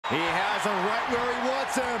He has him right where he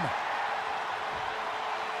wants him.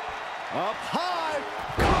 Up high.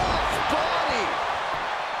 Cross body.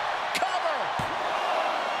 Cover.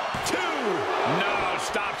 2. No,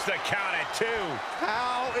 stops the count at 2.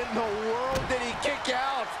 How in the world did he kick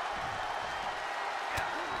out?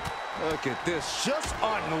 Look at this, just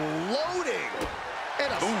unloading.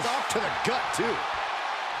 And a stop to the gut, too.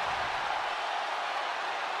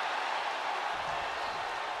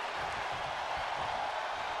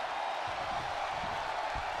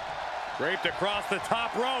 Draped across the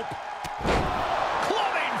top rope.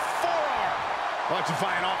 Clubbing forearm.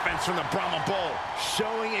 Electrifying offense from the Brahma Bull.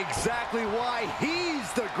 Showing exactly why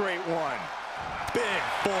he's the great one. Big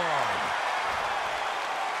forearm.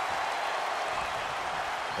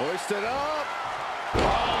 Hoisted up.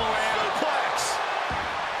 All the way out. Suplex.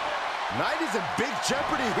 Knight is in big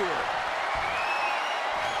jeopardy here.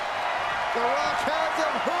 The Rock has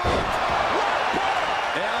him hooked.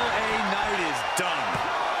 L.A. Knight is done.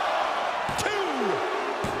 2.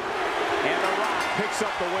 And The Rock picks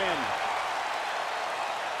up the win.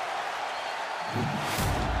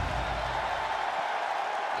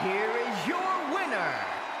 Here is your winner,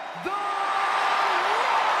 The Rock!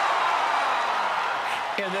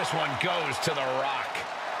 And this one goes to The Rock.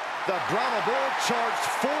 The Brahma Bull charged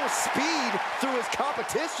full speed through his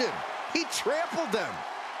competition. He trampled them.